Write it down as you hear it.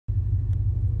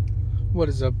What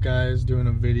is up, guys? Doing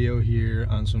a video here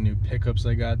on some new pickups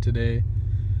I got today.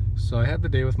 So I had the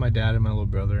day with my dad and my little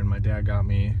brother, and my dad got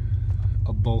me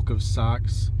a bulk of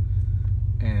socks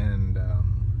and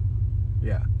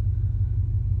yeah,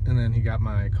 and then he got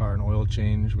my car an oil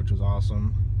change, which was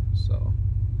awesome. So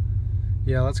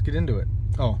yeah, let's get into it.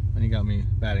 Oh, and he got me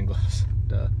batting gloves.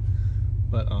 Duh.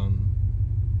 But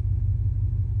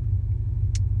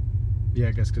yeah,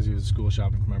 I guess because he was school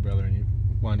shopping for my brother and he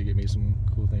wanted to get me some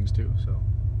cool things too. So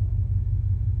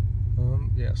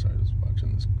yeah, sorry, I was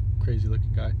watching this crazy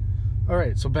looking guy.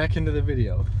 Alright, so back into the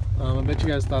video. I bet you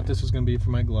guys thought this was gonna be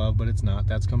for my glove, but it's not.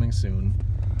 That's coming soon.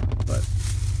 But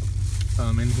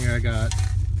in here I got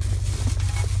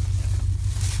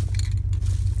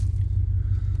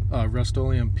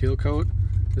Rust-Oleum peel coat.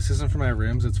 This isn't for my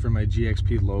rims, it's for my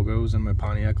GXP logos and my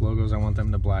Pontiac logos. I want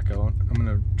them to black out. I'm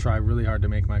gonna try really hard to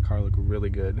make my car look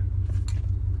really good.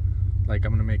 Like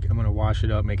I'm gonna wash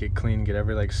it up, make it clean, get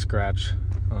every like scratch,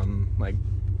 like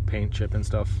paint chip and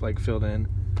stuff like filled in.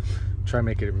 Try to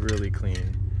make it really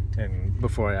clean, and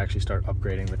before I actually start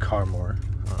upgrading the car more,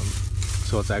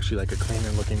 so it's actually like a cleaner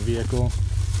looking vehicle.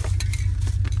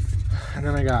 And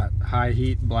then I got high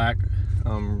heat black.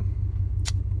 I'm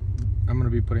gonna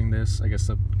be putting this, I guess,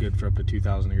 up good for up to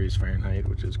 2,000 degrees Fahrenheit,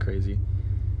 which is crazy.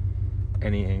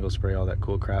 Any angle spray, all that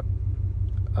cool crap.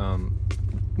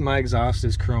 My exhaust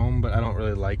is chrome, but I don't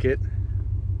really like it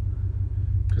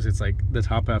because it's like the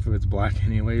top half of it's black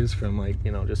anyways from, like,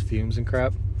 you know, just fumes and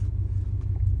crap.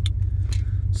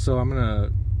 So I'm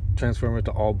gonna transform it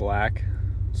to all black,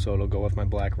 so it'll go with my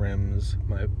black rims.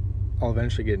 I'll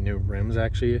eventually get new rims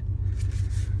actually,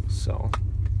 so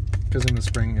because in the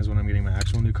spring is when I'm getting my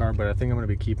actual new car, but I think I'm gonna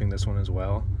be keeping this one as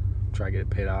well. Try to get it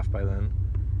paid off by then,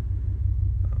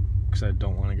 because I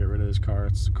don't want to get rid of this car.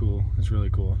 It's cool. It's really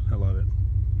cool. I love it.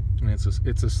 And it's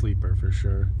a sleeper for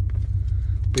sure.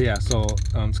 But yeah, so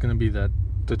it's gonna be the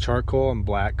charcoal and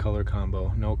black color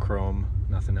combo. No chrome,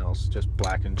 nothing else. Just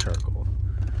black and charcoal.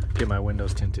 Get my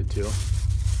windows tinted too.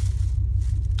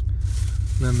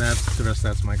 And then the rest of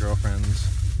that's my girlfriend's.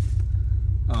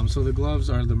 So the gloves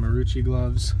are the Marucci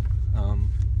gloves.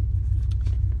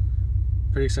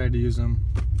 Pretty excited to use them.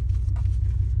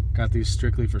 Got these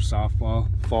strictly for softball,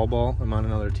 fall ball. I'm on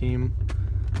another team.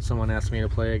 Someone asked me to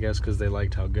play, I guess, because they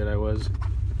liked how good I was.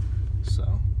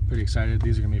 So, pretty excited.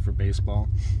 These are going to be for baseball,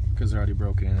 because they're already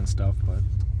broken in and stuff, but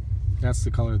that's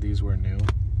the color these were new.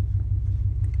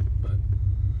 But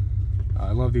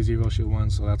I love these Eagle Shield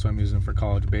ones, so that's why I'm using them for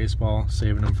college baseball,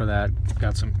 saving them for that.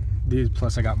 Got some, these,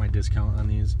 plus I got my discount on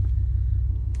these,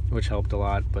 which helped a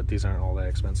lot, but these aren't all that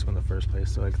expensive in the first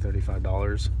place. They're like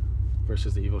 $35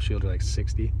 versus the Eagle Shield are like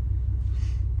 $60.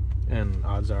 And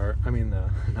odds are, I mean,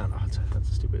 not odds, that's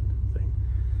a stupid thing.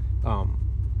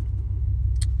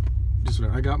 Just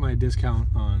whatever. I got my discount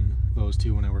on those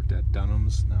two when I worked at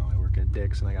Dunham's. Now I work at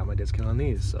Dick's, and I got my discount on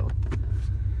these. So,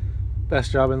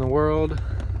 best job in the world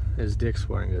is Dick's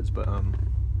Sporting Goods. But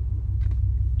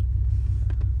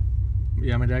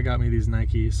yeah, my dad got me these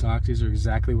Nike socks. These are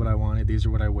exactly what I wanted. These are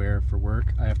what I wear for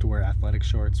work. I have to wear athletic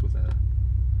shorts with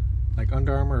like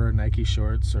Under Armour or Nike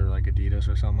shorts, or like Adidas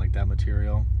or something like that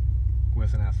material,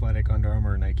 with an athletic Under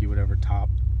Armour or Nike whatever top,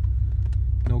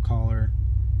 no collar,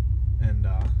 and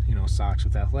you know, socks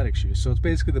with athletic shoes. So it's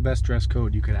basically the best dress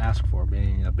code you could ask for,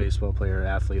 being a baseball player or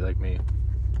athlete like me.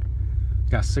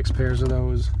 Got 6 pairs of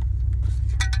those.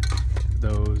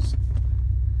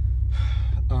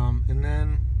 And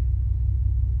then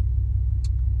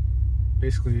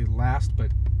basically last,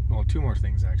 but well, 2 more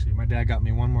things actually. My dad got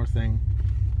me one more thing.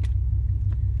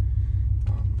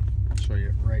 I'll show you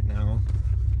it right now.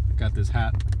 Got this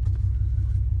hat.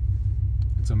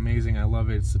 It's amazing. I love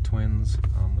it. It's the Twins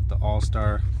with the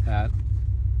All-Star hat.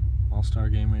 All-Star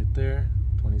game right there.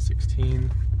 2016.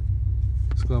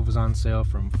 This glove was on sale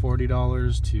from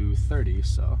 $40 to $30,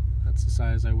 so that's the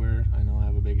size I wear. I know I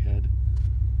have a big head,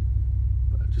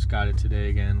 but I just got it today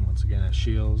again, once again at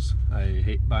Scheels. I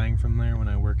hate buying from there when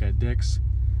I work at Dick's,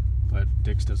 but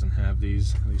Dick's doesn't have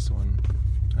these. At least the one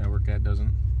I work at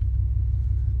doesn't.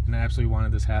 And I absolutely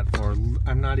wanted this hat for,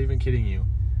 I'm not even kidding you,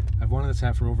 I've wanted this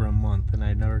hat for over a month, and I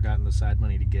had never gotten the side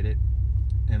money to get it,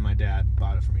 and my dad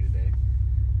bought it for me today.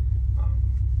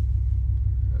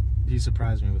 He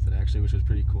surprised me with it actually, which was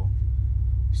pretty cool.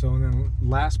 So, and then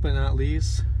last but not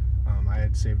least, I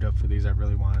had saved up for these. I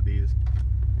really wanted these.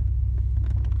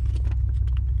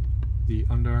 The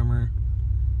Under Armour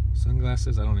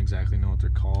sunglasses. I don't exactly know what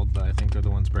they're called, but I think they're the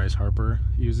ones Bryce Harper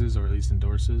uses, or at least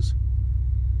endorses,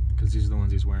 because these are the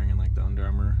ones he's wearing in like the Under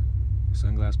Armour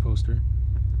sunglass poster.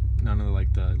 None of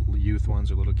like the youth ones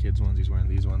or little kids ones. He's wearing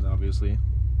these ones, obviously,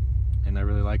 and I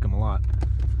really like them a lot.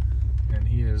 And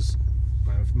he is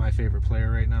my favorite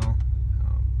player right now.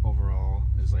 Overall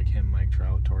is like him, Mike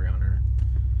Trout, Torrey Hunter,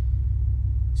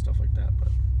 stuff like that. But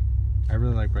I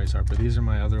really like Bryce Harper. These are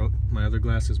my other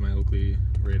glasses, my Oakley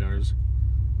Radars.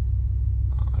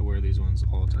 I wear these ones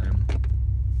all the time.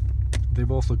 They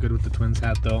both look good with the Twins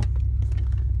hat though,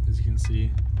 as you can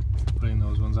see, putting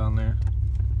those ones on there.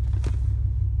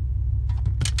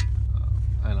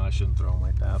 I know I shouldn't throw them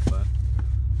like that, but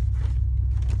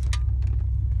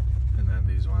and then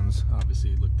these ones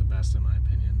obviously look the best in my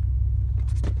opinion.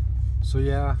 So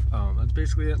yeah, that's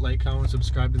basically it. Like, comment,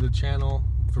 subscribe to the channel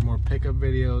for more pickup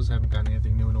videos. Haven't gotten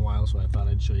anything new in a while, so I thought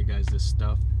I'd show you guys this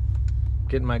stuff.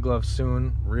 Getting my glove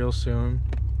soon, real soon.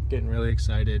 Getting really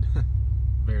excited.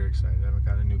 Very excited. I haven't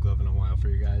got a new glove in a while for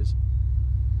you guys.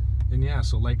 And yeah,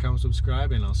 so like, comment,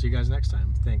 subscribe, and I'll see you guys next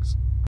time. Thanks.